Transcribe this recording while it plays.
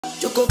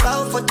You go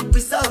bow for the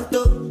result,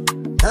 oh.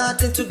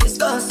 Nothing to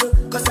discuss,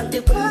 oh. Cause I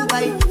did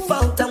why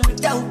fault and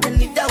without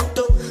any doubt,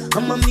 oh.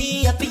 I'm a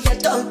me happy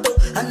adult,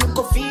 oh. I no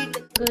go feed.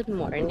 Good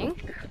morning,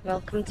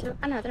 welcome to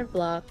another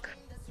vlog.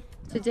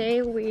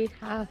 Today we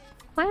have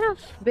quite a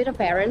bit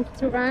of errands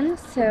to run,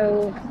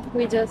 so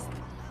we just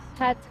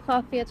had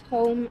coffee at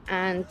home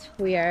and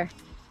we are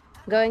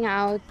going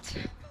out,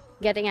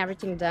 getting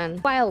everything done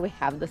while we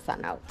have the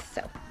sun out.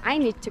 So I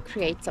need to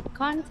create some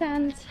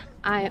content.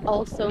 I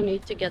also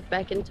need to get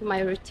back into my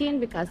routine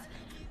because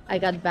I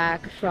got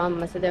back from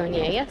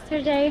Macedonia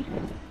yesterday,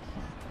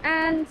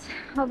 and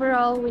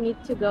overall we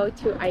need to go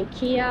to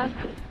IKEA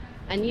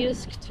and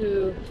use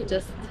to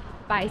just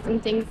buy some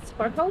things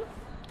for home.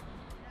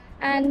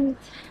 And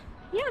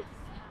yeah,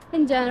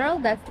 in general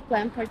that's the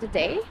plan for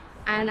today,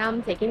 and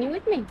I'm taking you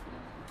with me.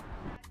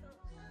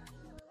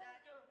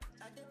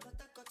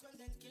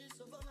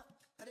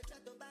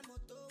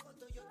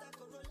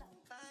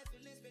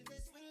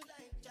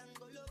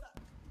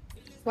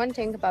 One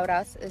thing about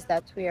us is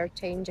that we are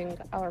changing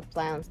our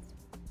plans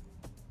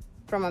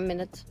from a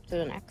minute to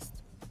the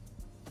next.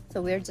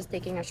 So we're just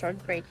taking a short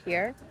break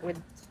here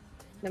with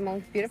the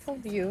most beautiful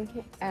view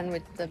and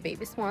with the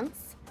baby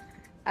swans.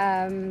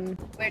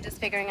 We're just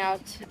figuring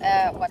out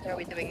what are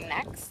we doing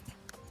next.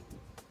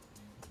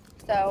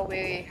 So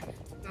we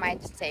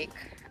might take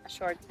a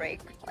short break,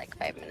 like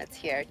 5 minutes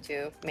here,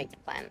 to make the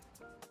plan.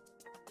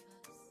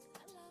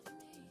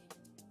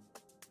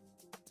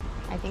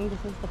 I think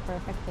this is the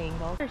perfect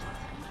angle.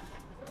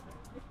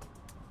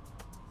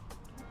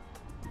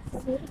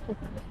 Okay,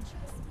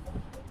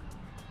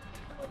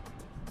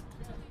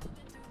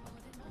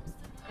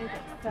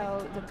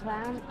 so the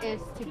plan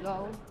is to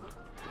go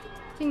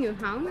to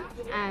Newham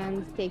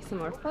and take some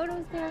more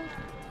photos there,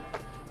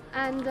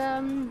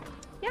 and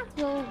yeah,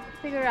 we'll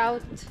figure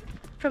out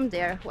from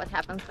there what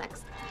happens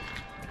next.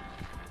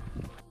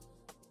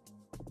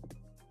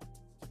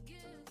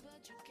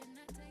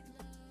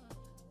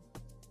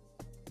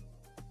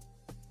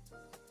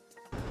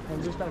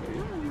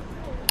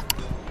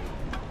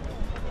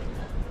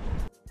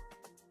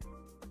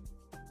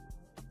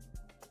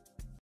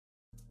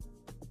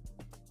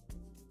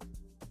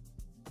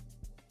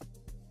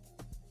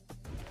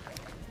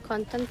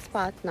 Content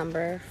spot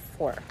number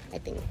 4, I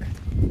think.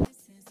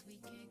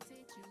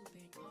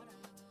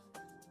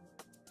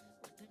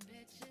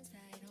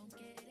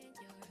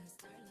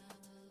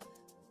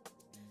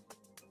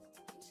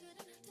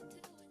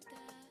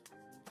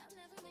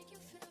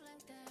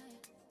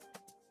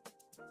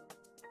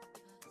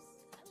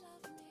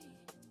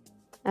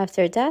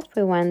 After that,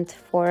 we went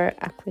for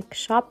a quick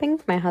shopping.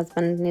 My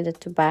husband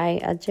needed to buy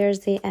a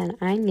jersey and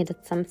I needed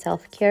some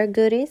self-care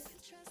goodies.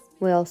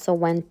 We also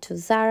went to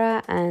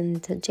Zara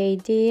and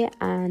JD,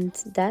 and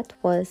that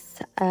was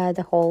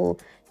the whole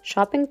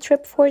shopping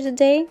trip for the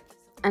day.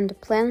 And the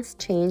plans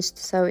changed,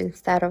 so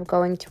instead of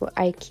going to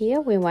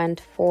IKEA, we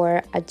went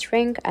for a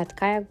drink at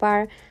Kayak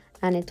Bar,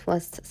 and it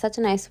was such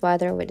a nice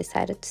weather. We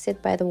decided to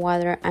sit by the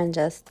water and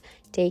just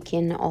take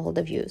in all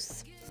the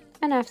views.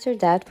 And after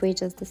that, we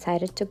just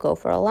decided to go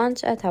for a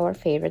lunch at our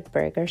favorite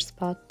burger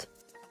spot.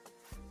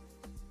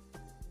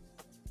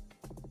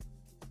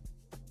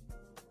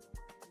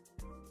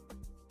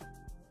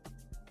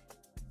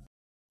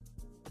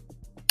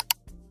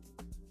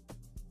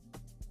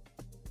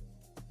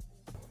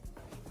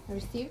 I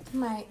received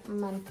my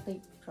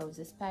monthly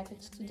Prozis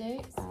package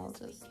today. I'll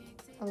just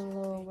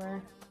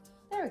lower.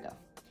 There we go.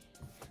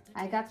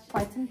 I got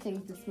quite some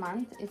things this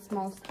month. It's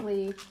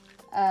mostly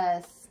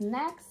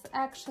snacks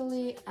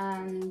actually,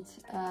 and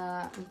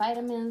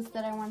vitamins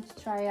that I want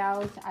to try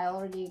out. I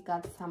already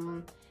got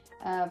some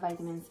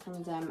vitamins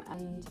from them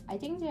and I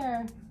think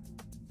they're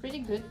pretty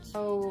good.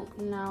 So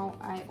now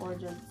I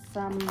ordered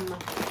some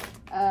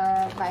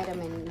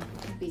vitamin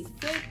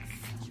B6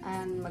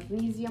 and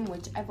magnesium,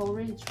 which I've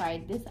already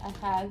tried this. I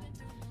have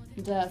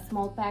the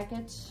small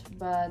package,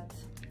 but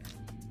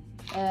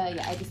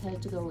yeah, I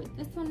decided to go with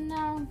this one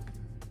now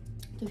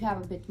to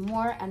have a bit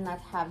more and not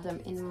have them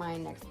in my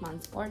next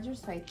month's order.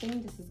 So I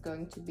think this is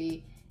going to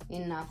be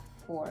enough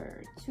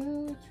for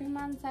 2-3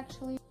 months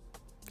actually.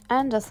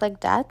 And just like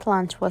that,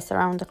 lunch was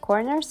around the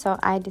corner, so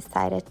I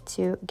decided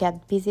to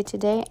get busy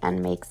today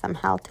and make some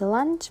healthy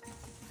lunch.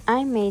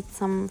 I made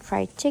some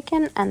fried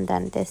chicken and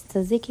then this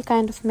tzatziki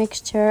kind of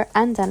mixture,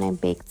 and then I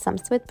baked some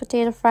sweet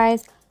potato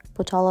fries,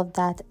 put all of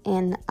that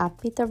in a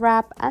pita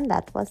wrap, and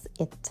that was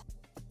it.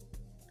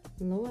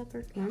 Low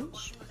effort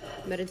lunch,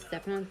 but it's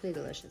definitely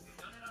delicious.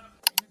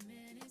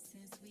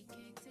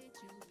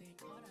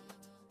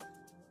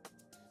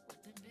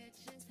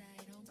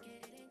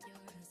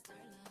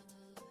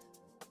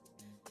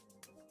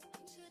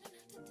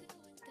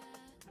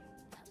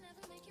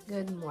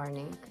 Good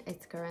morning.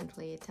 It's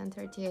currently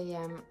 10:30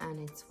 a.m. and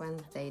it's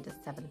Wednesday the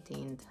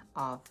 17th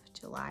of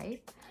July.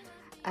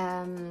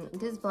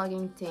 This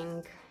vlogging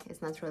thing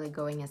is not really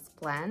going as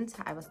planned.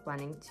 I was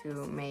planning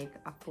to make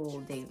a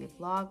full daily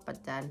vlog,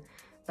 but then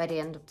by the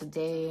end of the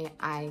day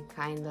I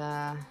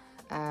kinda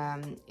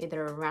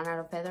either run out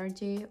of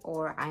energy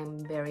or I'm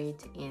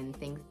buried in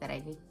things that I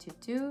need to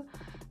do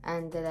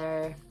and that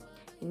are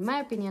in my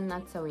opinion,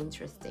 not so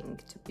interesting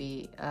to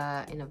be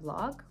in a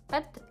vlog.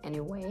 But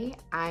anyway,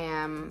 I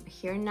am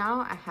here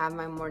now. I have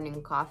my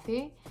morning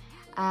coffee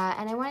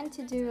and I wanted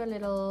to do a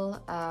little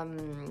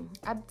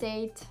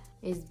update.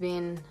 It's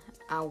been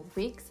a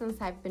week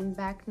since I've been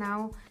back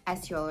now.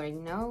 As you already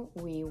know,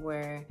 we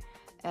were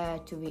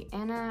to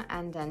Vienna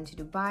and then to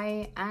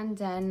Dubai, and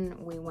then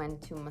we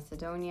went to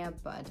Macedonia,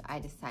 but I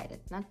decided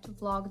not to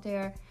vlog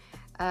there.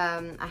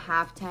 I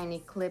have tiny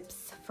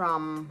clips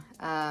from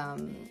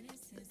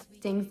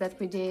things that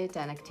we did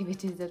and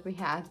activities that we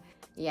had.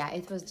 Yeah,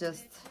 it was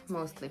just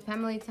mostly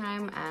family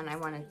time and I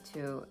wanted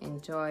to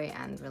enjoy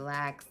and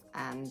relax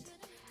and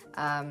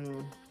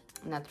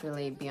not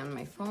really be on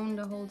my phone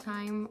the whole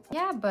time.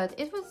 Yeah, but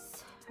it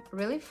was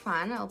really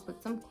fun. I'll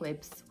put some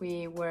clips.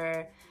 We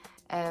were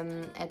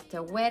at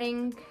the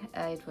wedding.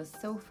 It was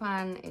so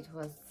fun. It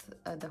was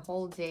the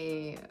whole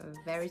day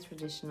very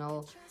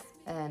traditional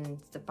and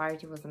the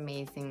party was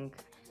amazing.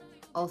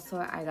 Also,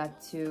 I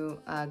got to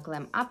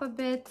glam up a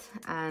bit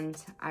and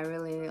I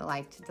really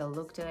liked the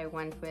look that I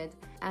went with.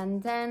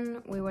 And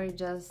then we were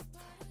just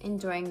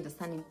enjoying the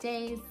sunny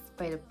days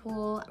by the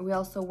pool. We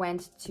also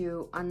went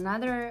to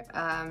another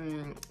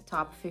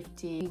top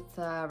 50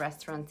 pizza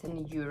restaurants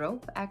in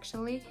Europe,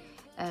 actually.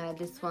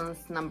 This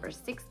one's number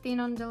 16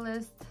 on the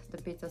list. The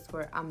pizzas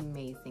were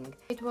amazing.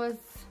 It was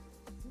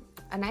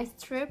a nice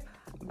trip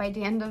by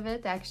the end of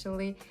it,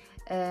 actually.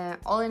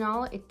 All in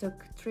all, it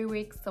took 3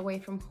 weeks away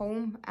from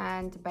home,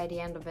 and by the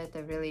end of it I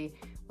really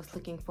was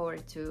looking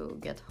forward to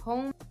get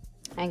home.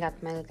 I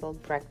got my little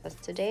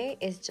breakfast today.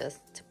 It's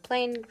just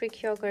plain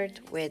Greek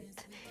yogurt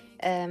with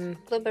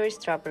blueberries,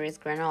 strawberries,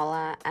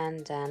 granola,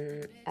 and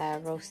then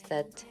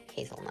roasted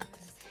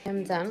hazelnuts.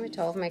 I'm done with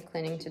all of my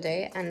cleaning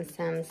today, and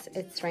since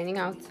it's raining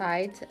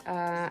outside,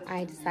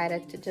 I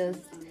decided to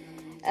just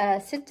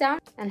sit down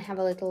and have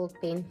a little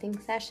painting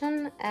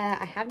session.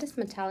 I have these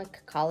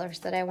metallic colors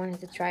that I wanted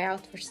to try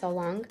out for so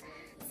long,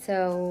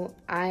 so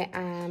I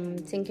am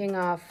thinking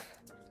of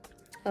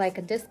like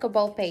a disco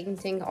ball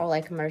painting or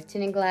like a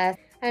martini glass.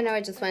 I know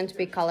I just want to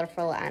be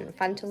colorful and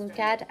fun to look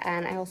at,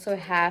 and I also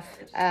have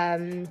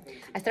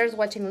I started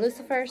watching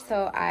Lucifer,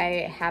 so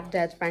I have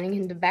that running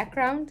in the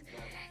background,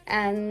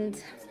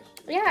 and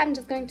yeah, I'm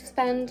just going to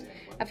spend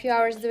a few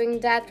hours doing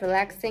that,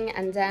 relaxing,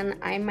 and then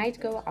I might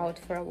go out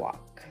for a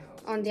walk.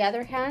 On the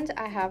other hand,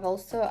 I have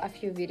also a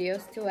few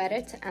videos to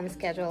edit and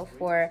schedule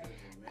for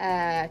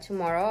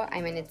tomorrow.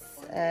 I mean, it's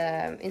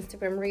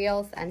Instagram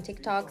Reels and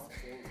TikToks.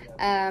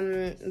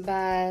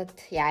 But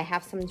yeah, I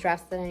have some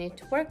drafts that I need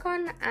to work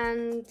on,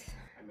 and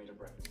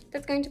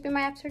that's going to be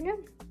my afternoon.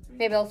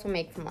 Maybe also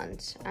make some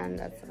lunch, and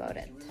that's about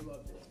it.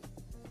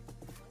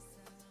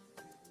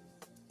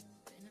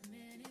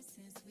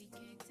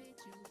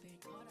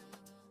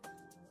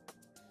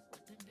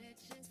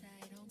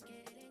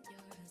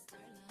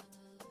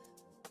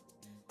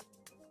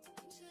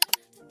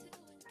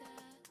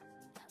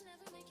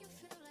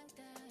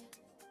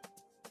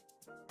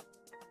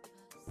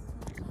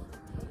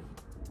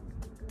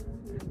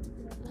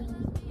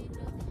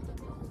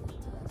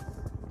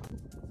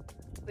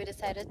 We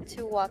decided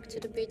to walk to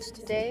the beach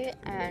today,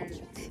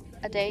 and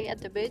a day at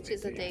the beach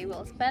is a day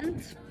well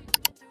spent.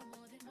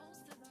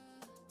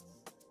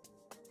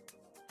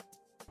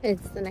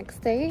 It's the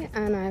next day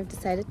and I've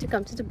decided to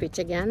come to the beach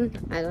again.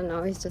 I don't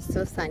know, it's just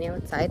so sunny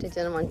outside. I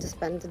didn't want to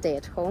spend the day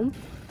at home.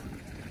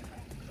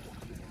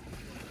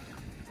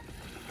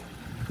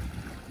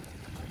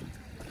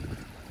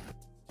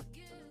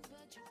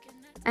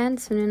 And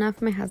soon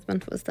enough, my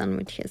husband was done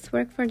with his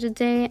work for the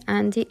day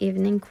and the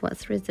evening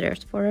was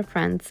reserved for a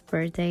friend's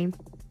birthday.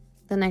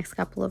 The next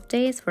couple of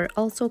days were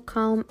also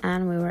calm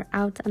and we were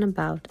out and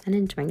about and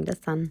enjoying the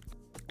sun.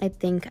 I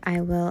think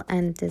I will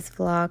end this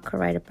vlog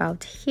right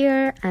about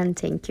here, and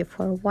thank you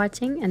for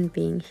watching and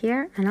being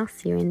here, and I'll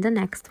see you in the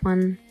next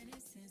one.